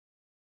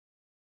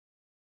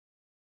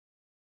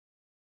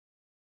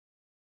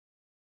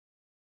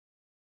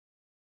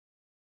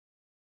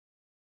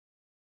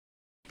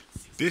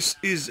This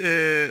is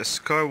a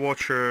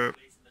Skywatcher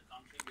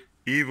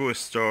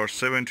Evostar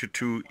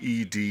 72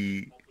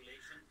 ED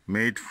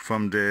made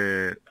from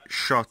the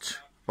Shcott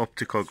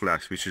optical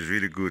glass, which is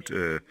really good,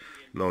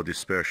 low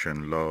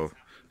dispersion, low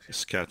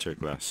scatter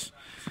glass.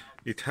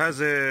 It has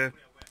a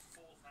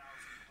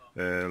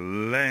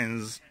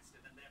lens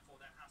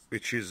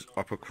which is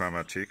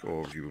apochromatic,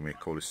 or you may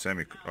call it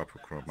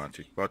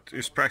semi-apochromatic, but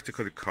it's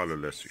practically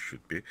colorless, it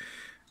should be,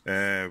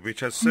 which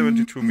has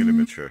 72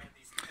 millimeter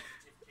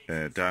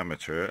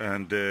diameter,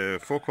 and the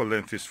focal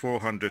length is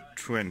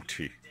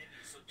 420,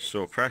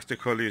 so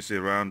practically it's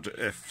around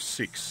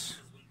f6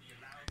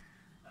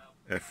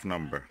 f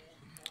number,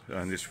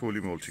 and it's fully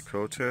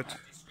multi-coated.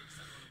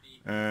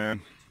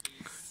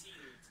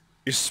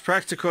 It's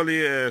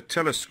practically a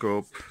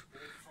telescope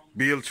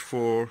built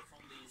for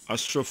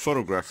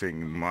astrophotography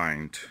in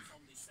mind,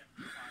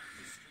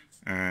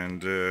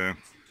 and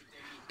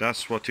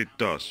that's what it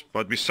does.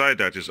 But beside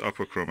that is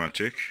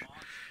apochromatic.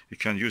 You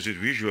can use it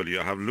visually.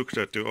 I have looked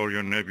at the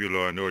Orion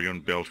Nebula and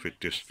Orion Belt with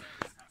this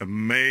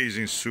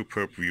amazing,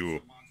 superb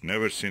view.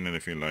 Never seen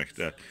anything like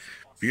that.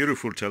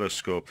 Beautiful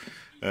telescope.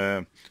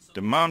 The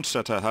mount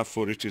that I have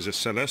for it is a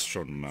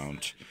Celestron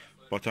mount,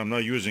 but I'm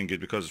not using it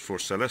because for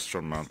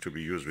Celestron mount to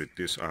be used with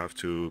this, I have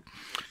to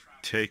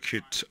take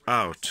it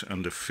out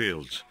on the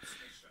field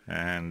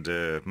and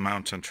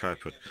mount on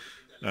tripod.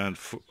 And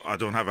I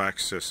don't have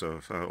access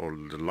of or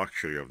the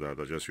luxury of that.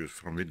 I just use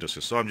from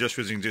Windows. So I'm just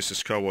using this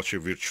Skywatcher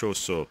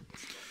Virtuoso,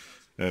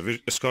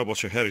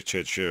 Skywatcher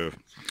Heritage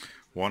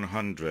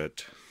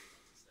 100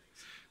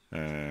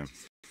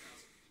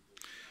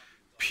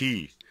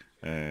 P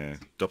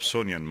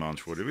Dobsonian mount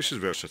for it, which is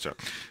versatile.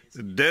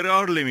 There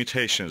are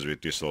limitations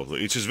with this also.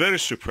 It is very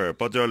superb,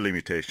 but there are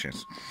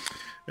limitations.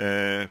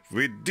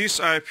 With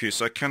this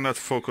eyepiece, I cannot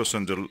focus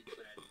on the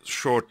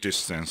short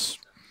distance.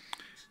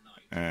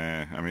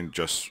 I mean,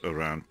 just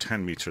around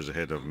 10 meters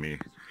ahead of me,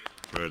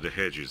 where the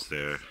hedge is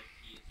there.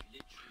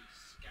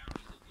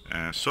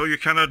 So you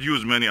cannot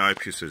use many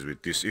eyepieces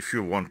with this if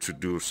you want to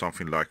do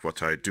something like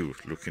what I do,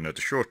 looking at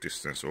the short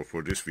distance, or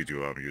for this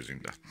video I'm using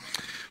that.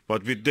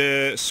 But with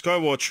the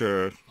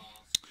Skywatcher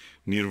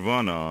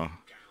Nirvana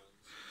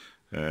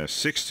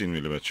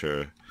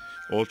 16mm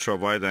ultra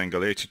wide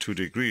angle 82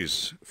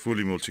 degrees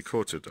fully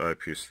multi-coated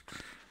eyepiece,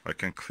 I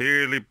can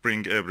clearly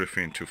bring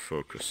everything to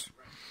focus.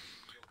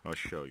 I'll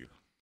show you.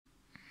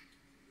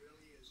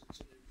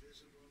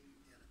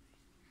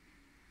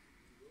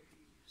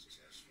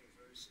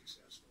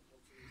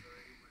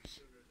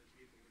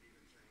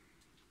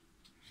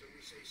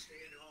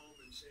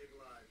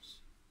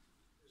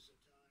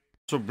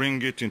 So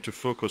bring it into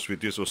focus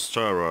with this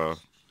Ostara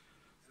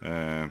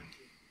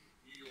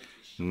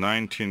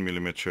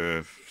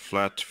 19mm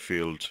flat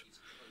field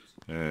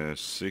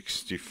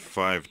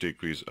 65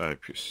 degrees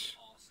eyepiece.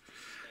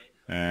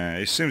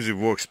 It seems it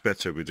works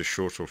better with the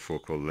shorter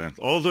focal length,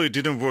 although it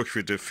didn't work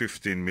with the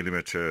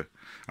 15mm.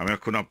 I mean, I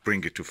could not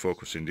bring it to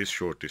focus in this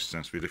short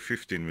distance with the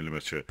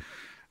 15mm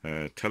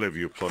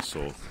TeleVue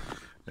Plusle.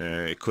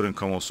 It couldn't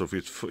come also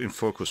in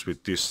focus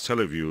with this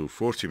TeleVue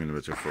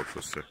 40mm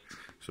focuser.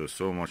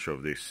 So much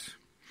of this.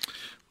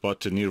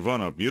 But the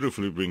Nirvana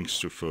beautifully brings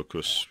to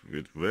focus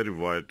with very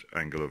wide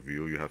angle of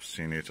view. You have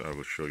seen it. I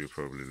will show you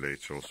probably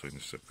later also in a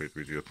separate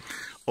video.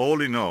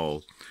 All in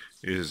all,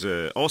 is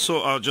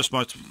also I just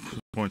might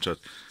point out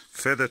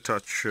feather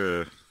touch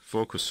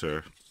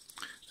focuser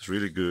is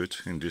really good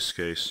in this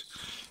case.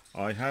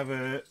 I have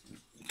a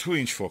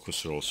 2-inch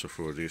focuser also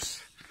for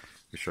this,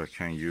 which I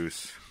can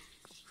use.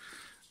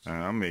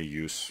 I may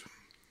use.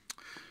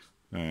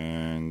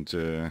 And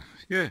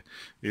yeah,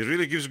 it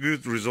really gives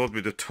good result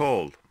with the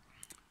tall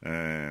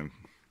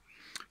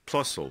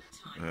Plusle.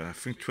 I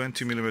think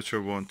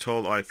 20mm one,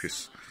 tall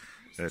eyepiece,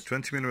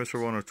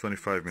 20mm one or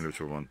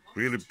 25mm one.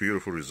 Really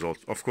beautiful result.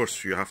 Of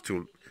course, you have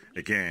to,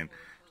 again,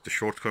 the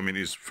shortcoming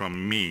is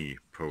from me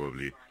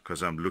probably,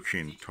 because I'm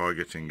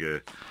targeting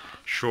a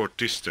short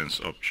distance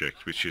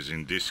object, which is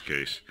in this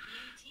case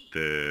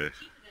the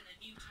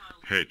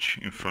hedge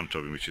in front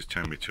of me, which is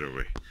 10 meters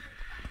away.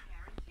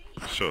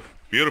 So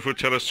beautiful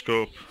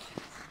telescope,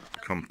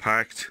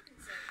 compact.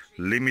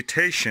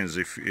 Limitations,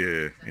 if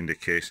in the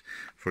case,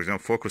 for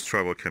example, focus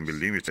travel can be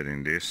limited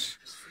in this.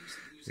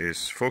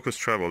 Is focus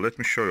travel. Let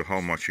me show you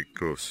how much it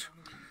goes.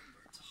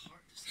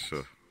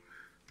 So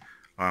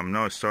I'm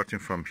now starting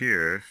from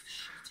here,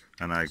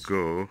 and I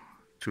go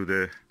to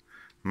the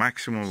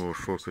maximum of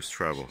focus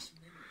travel.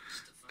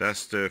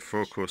 That's the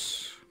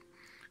focus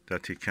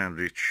that he can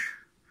reach.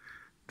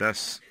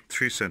 That's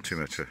 3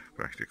 centimeters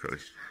practically.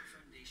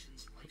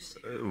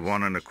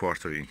 1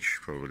 1/4 inch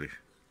probably,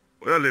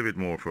 well, a little bit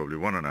more probably,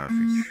 1 1/2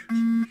 inch.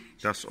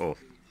 That's all,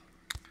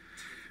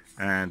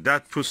 and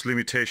that puts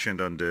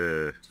limitation on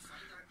the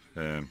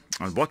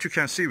on what you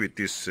can see with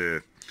this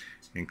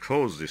in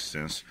close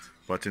distance,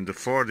 but in the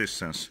far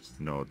distance,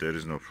 no, there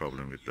is no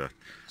problem with that.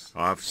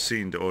 I've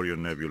seen the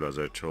Orion Nebula, as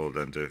I told,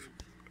 and the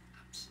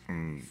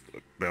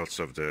belts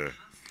of the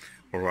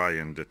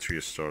Orion, the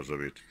 3 stars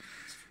of it,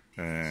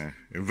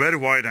 in very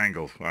wide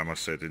angle, I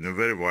must say, in a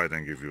very wide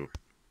angle view.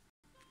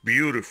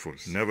 beautiful.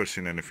 Never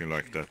seen anything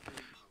like that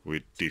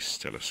with this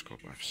telescope.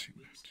 I've seen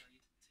that.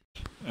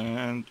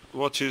 And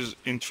what is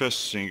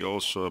interesting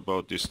also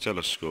about this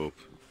telescope,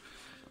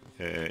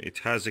 it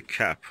has a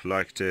cap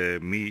like the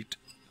Meade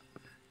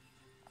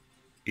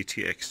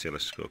ETX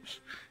telescopes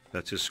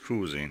that is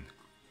screws in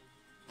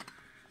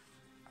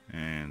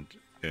and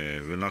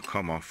will not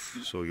come off,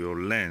 so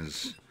your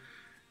lens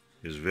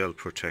is well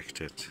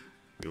protected,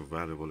 your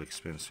valuable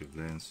expensive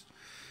lens.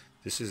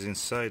 This is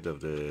inside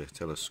of the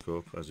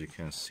telescope, as you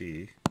can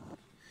see.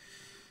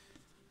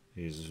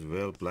 It is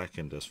well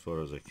blackened as far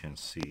as I can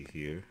see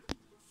here.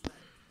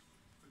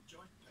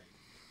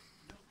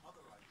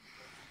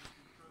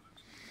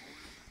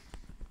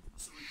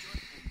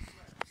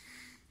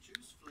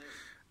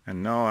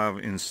 And now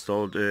I've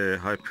installed a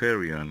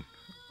Hyperion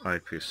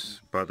eyepiece,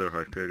 Butter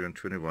Hyperion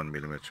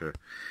 21mm,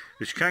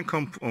 which can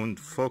come on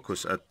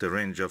focus at the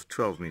range of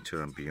 12 meters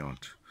and beyond,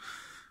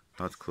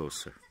 not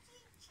closer.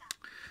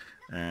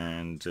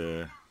 And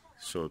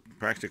so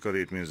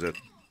practically it means that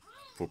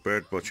for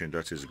bird watching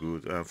that is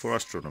good, and for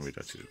astronomy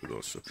that is good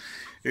also.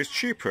 It's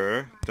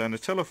cheaper than a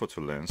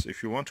telephoto lens.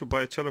 If you want to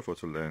buy a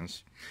telephoto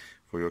lens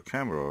for your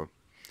camera,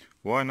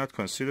 why not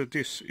consider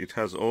this? It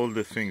has all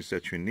the things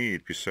that you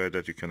need. Besides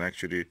that, you can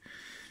actually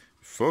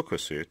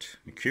focus it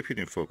and keep it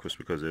in focus,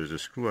 because there's a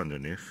screw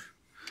underneath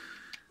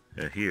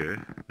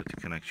here that you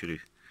can actually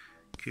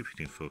keep it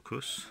in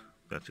focus.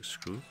 That is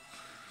screw.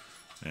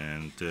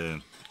 And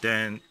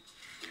then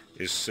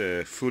it's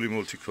fully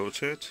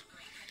multi-coated.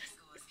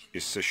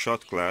 It's a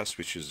Shcott glass,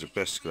 which is the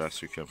best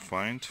glass you can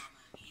find.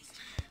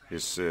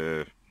 It's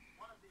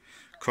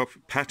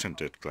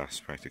patented glass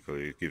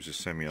practically. It gives a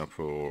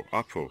semi-apo or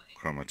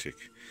apochromatic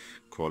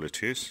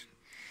qualities.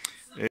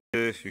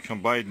 You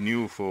can buy it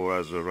new for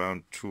as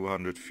around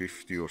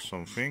 250 or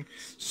something.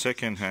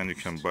 Second hand you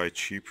can buy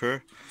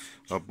cheaper.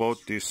 I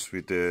bought this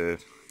with the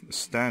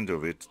stand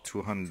of it,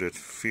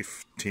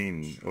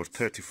 215 or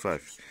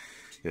 35.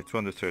 Yeah,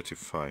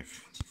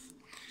 235.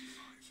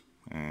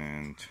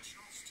 And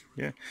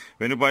yeah,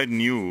 when you buy it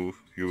new,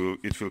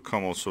 it will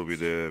come also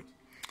with a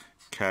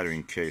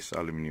carrying case,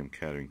 aluminum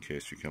carrying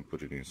case. You can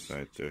put it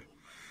inside there.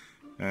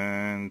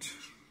 And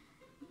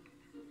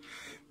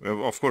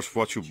well, of course,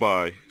 what you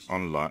buy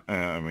online,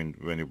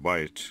 when you buy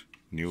it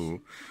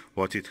new,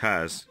 what it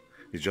has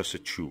is just a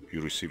tube.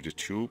 You receive the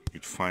tube, you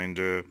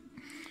finder,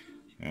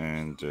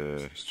 and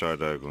star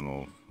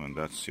diagonal, and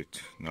that's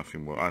it.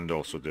 Nothing more. And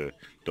also the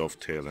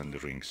dovetail and the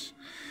rings.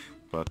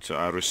 But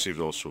I received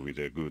also with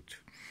a good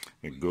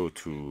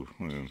go-to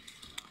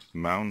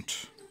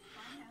mount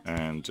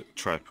and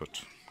tripod.